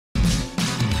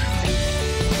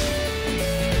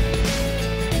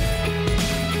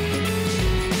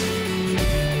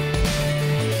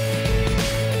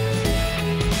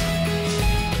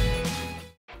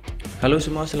Halo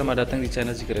semua, selamat datang di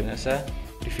channel Ternyata.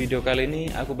 Di video kali ini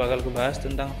aku bakal ngebahas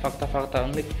tentang fakta-fakta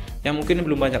unik yang mungkin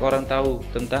belum banyak orang tahu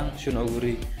tentang Shun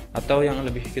Oguri, atau yang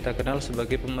lebih kita kenal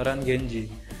sebagai pemeran Genji.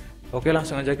 Oke,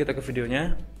 langsung aja kita ke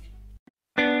videonya.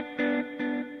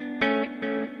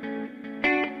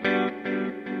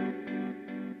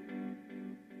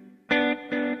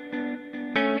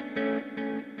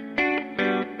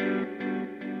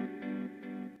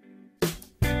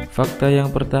 Fakta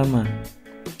yang pertama,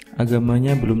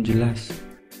 agamanya belum jelas.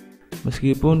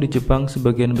 Meskipun di Jepang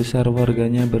sebagian besar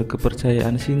warganya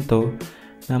berkepercayaan Shinto,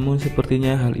 namun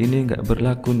sepertinya hal ini nggak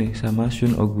berlaku nih sama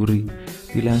Shun Oguri.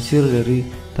 Dilansir dari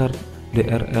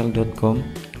drl.com,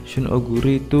 Shun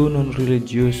Oguri itu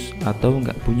non-religius atau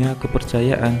nggak punya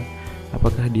kepercayaan.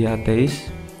 Apakah dia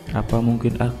ateis? Apa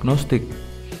mungkin agnostik?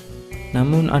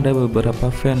 Namun ada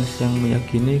beberapa fans yang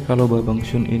meyakini kalau Babang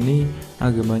Shun ini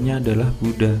agamanya adalah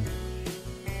Buddha.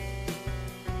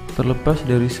 Terlepas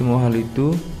dari semua hal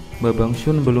itu, Babang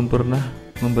Shun belum pernah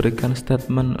memberikan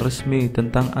statement resmi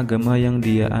tentang agama yang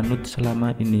dia anut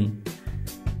selama ini.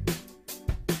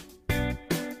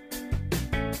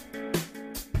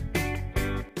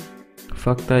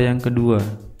 Fakta yang kedua,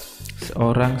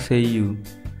 seorang seiyu.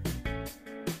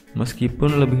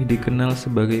 Meskipun lebih dikenal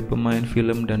sebagai pemain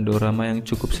film dan dorama yang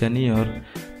cukup senior,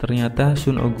 ternyata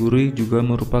Shun Oguri juga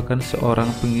merupakan seorang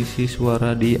pengisi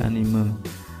suara di anime.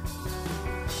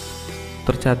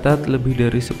 Tercatat lebih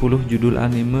dari 10 judul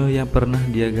anime yang pernah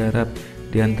dia garap,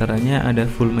 diantaranya ada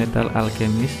Full Metal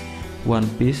Alchemist, One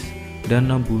Piece, dan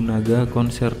Nobunaga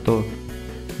Concerto,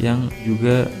 yang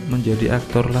juga menjadi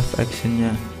aktor live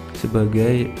actionnya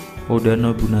sebagai Oda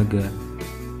Nobunaga.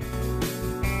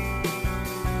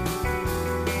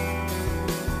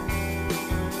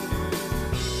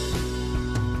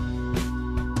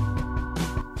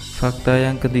 Fakta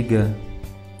yang ketiga,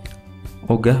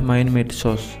 ogah main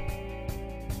medsos.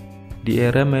 Di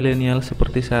era milenial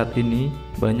seperti saat ini,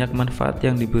 banyak manfaat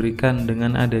yang diberikan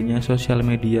dengan adanya sosial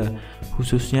media,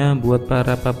 khususnya buat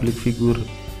para public figure.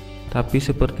 Tapi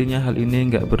sepertinya hal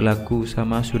ini nggak berlaku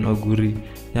sama Shun Oguri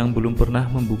yang belum pernah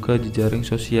membuka jejaring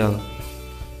sosial.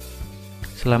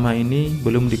 Selama ini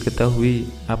belum diketahui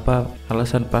apa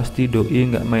alasan pasti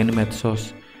doi nggak main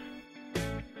medsos.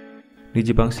 Di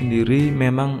Jepang sendiri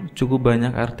memang cukup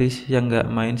banyak artis yang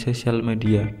nggak main sosial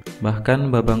media.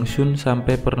 Bahkan Babang Shun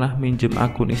sampai pernah minjem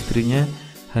akun istrinya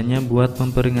hanya buat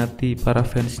memperingati para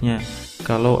fansnya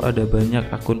kalau ada banyak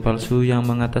akun palsu yang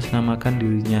mengatasnamakan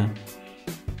dirinya.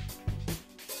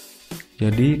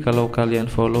 Jadi kalau kalian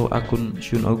follow akun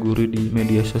Shun Oguri di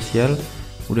media sosial,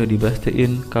 udah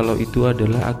dibastiin kalau itu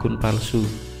adalah akun palsu.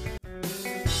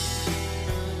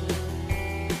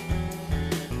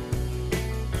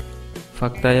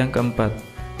 Fakta yang keempat,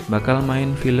 bakal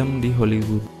main film di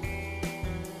Hollywood.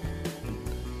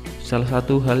 Salah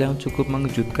satu hal yang cukup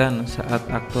mengejutkan saat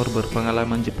aktor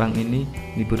berpengalaman Jepang ini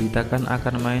diberitakan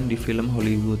akan main di film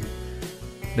Hollywood.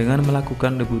 Dengan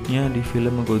melakukan debutnya di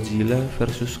film Godzilla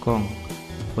vs Kong,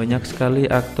 banyak sekali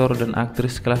aktor dan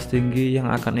aktris kelas tinggi yang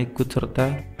akan ikut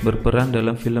serta berperan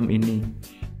dalam film ini.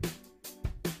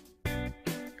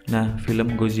 Nah,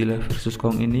 film Godzilla vs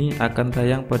Kong ini akan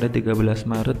tayang pada 13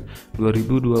 Maret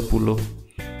 2020.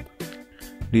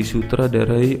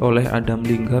 Disutradarai oleh Adam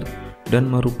Lingard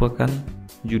dan merupakan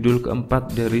judul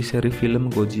keempat dari seri film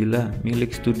Godzilla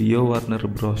milik studio Warner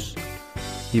Bros.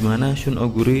 Di mana Shun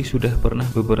Oguri sudah pernah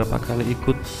beberapa kali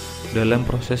ikut dalam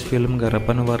proses film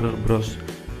garapan Warner Bros.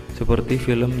 Seperti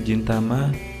film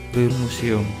Gintama Real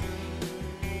Museum.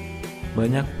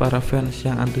 Banyak para fans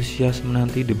yang antusias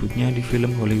menanti debutnya di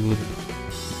film Hollywood.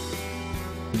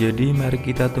 Jadi mari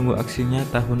kita tunggu aksinya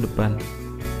tahun depan.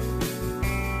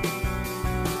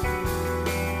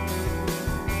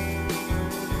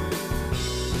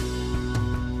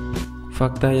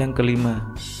 Fakta yang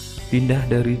kelima, pindah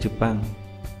dari Jepang.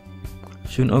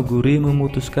 Shun Oguri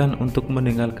memutuskan untuk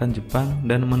meninggalkan Jepang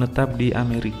dan menetap di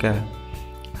Amerika.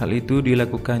 Hal itu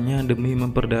dilakukannya demi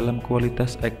memperdalam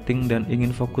kualitas akting dan ingin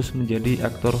fokus menjadi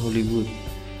aktor Hollywood.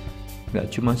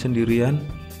 Gak cuma sendirian,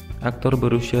 aktor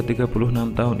berusia 36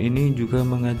 tahun ini juga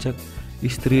mengajak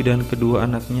istri dan kedua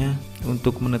anaknya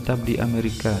untuk menetap di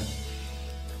Amerika,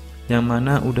 yang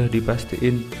mana udah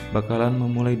dipastiin bakalan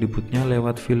memulai debutnya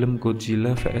lewat film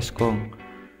Godzilla vs Kong.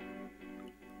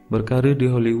 Berkarir di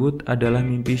Hollywood adalah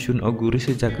mimpi Shun Oguri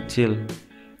sejak kecil,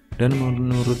 dan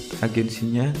menurut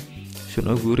agensinya, Shun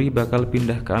Oguri bakal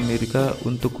pindah ke Amerika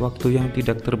untuk waktu yang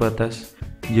tidak terbatas.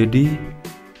 Jadi,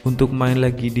 untuk main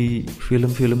lagi di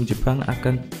film-film Jepang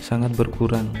akan sangat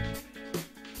berkurang.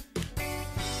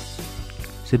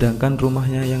 Sedangkan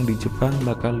rumahnya yang di Jepang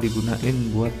bakal digunain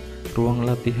buat ruang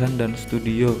latihan dan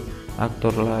studio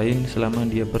aktor lain selama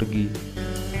dia pergi.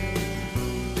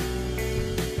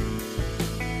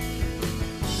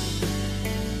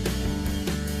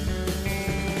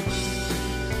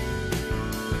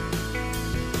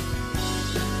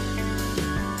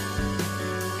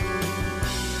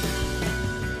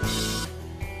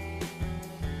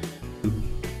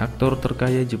 Aktor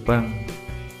terkaya Jepang.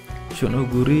 Shun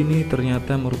Oguri ini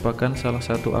ternyata merupakan salah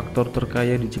satu aktor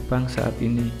terkaya di Jepang saat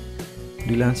ini.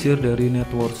 Dilansir dari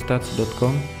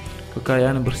networthstats.com,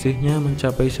 kekayaan bersihnya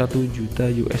mencapai 1 juta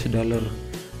US dollar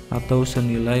atau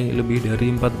senilai lebih dari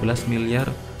 14 miliar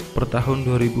per tahun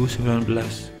 2019.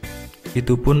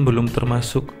 Itu pun belum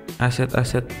termasuk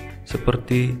aset-aset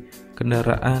seperti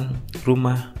kendaraan,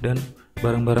 rumah, dan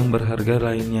barang-barang berharga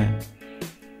lainnya.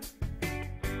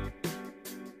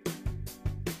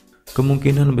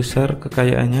 Kemungkinan besar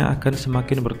kekayaannya akan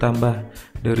semakin bertambah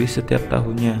dari setiap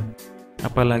tahunnya.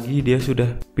 Apalagi dia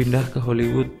sudah pindah ke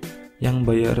Hollywood yang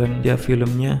bayaran ya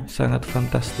filmnya sangat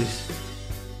fantastis.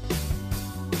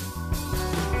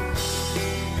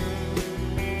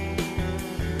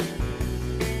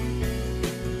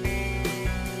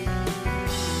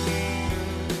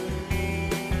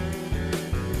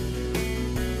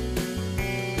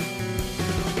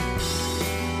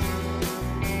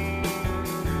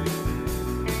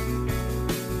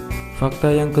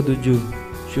 Fakta yang ketujuh,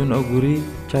 Shun Oguri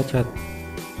cacat.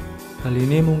 Hal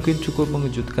ini mungkin cukup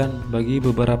mengejutkan bagi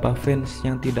beberapa fans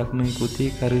yang tidak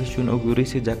mengikuti karir Shun Oguri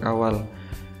sejak awal,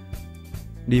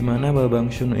 di mana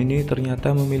Babang Shun ini ternyata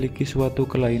memiliki suatu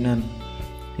kelainan,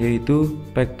 yaitu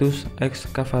pectus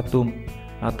excavatum,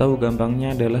 atau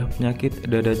gampangnya adalah penyakit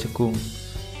dada cekung.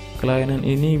 Kelainan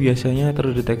ini biasanya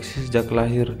terdeteksi sejak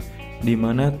lahir, di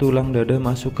mana tulang dada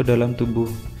masuk ke dalam tubuh.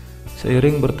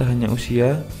 Seiring bertambahnya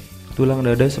usia, tulang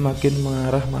dada semakin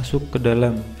mengarah masuk ke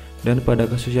dalam, dan pada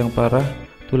kasus yang parah,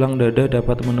 tulang dada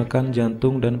dapat menekan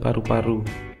jantung dan paru-paru.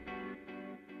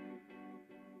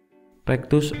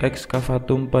 Pectus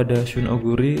excavatum pada Shun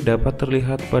Oguri dapat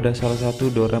terlihat pada salah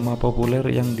satu dorama populer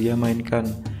yang dia mainkan,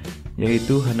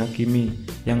 yaitu Hanakimi,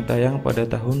 yang tayang pada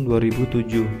tahun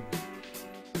 2007.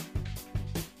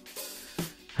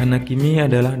 Hanakimi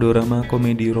adalah dorama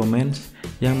komedi romance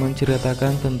yang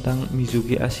menceritakan tentang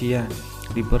Mizuki Asia,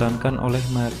 diperankan oleh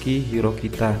Maki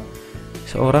Hirokita,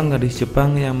 seorang gadis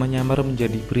Jepang yang menyamar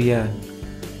menjadi pria,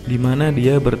 di mana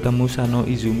dia bertemu Sano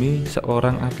Izumi,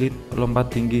 seorang atlet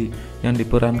lompat tinggi yang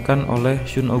diperankan oleh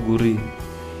Shun Oguri.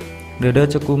 Dada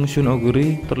cekung Shun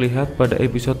Oguri terlihat pada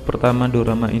episode pertama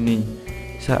dorama ini,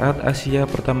 saat Asia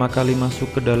pertama kali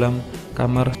masuk ke dalam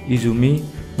kamar Izumi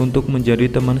untuk menjadi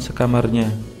teman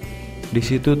sekamarnya. Di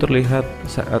situ terlihat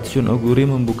saat Shun Oguri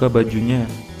membuka bajunya.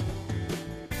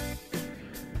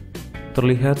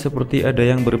 Terlihat seperti ada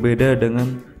yang berbeda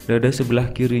dengan dada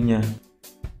sebelah kirinya.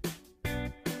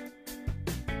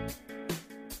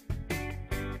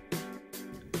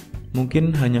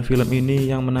 Mungkin hanya film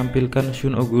ini yang menampilkan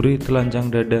Shun Oguri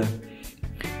telanjang dada.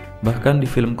 Bahkan di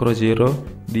film Crozero,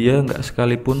 dia nggak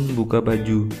sekalipun buka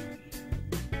baju.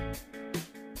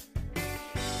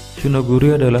 Shun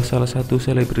Oguri adalah salah satu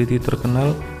selebriti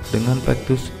terkenal dengan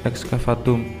pectus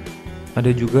excavatum.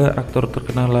 Ada juga aktor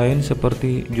terkenal lain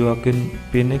seperti Joaquin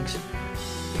Phoenix,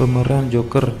 pemeran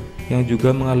Joker, yang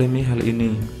juga mengalami hal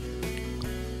ini.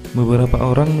 Beberapa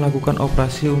orang melakukan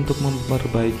operasi untuk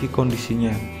memperbaiki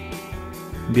kondisinya.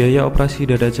 Biaya operasi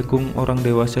dada cekung orang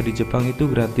dewasa di Jepang itu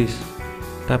gratis,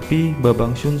 tapi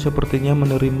Babang Shun sepertinya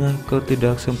menerima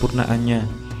ketidaksempurnaannya.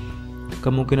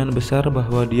 Kemungkinan besar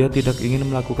bahwa dia tidak ingin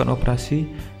melakukan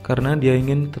operasi karena dia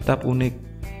ingin tetap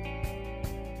unik.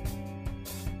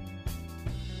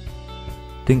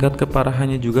 Tingkat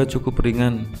keparahannya juga cukup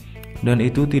ringan, dan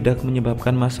itu tidak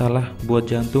menyebabkan masalah buat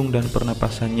jantung dan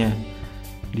pernapasannya.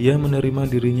 Dia menerima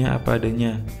dirinya apa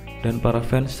adanya, dan para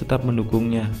fans tetap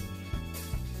mendukungnya.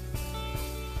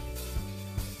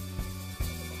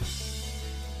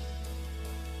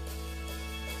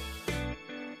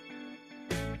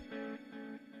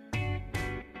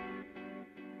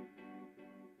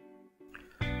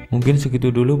 Mungkin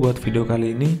segitu dulu buat video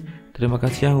kali ini. Terima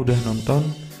kasih yang udah nonton.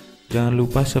 Jangan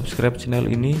lupa subscribe channel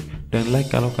ini dan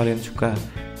like kalau kalian suka.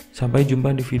 Sampai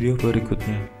jumpa di video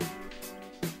berikutnya.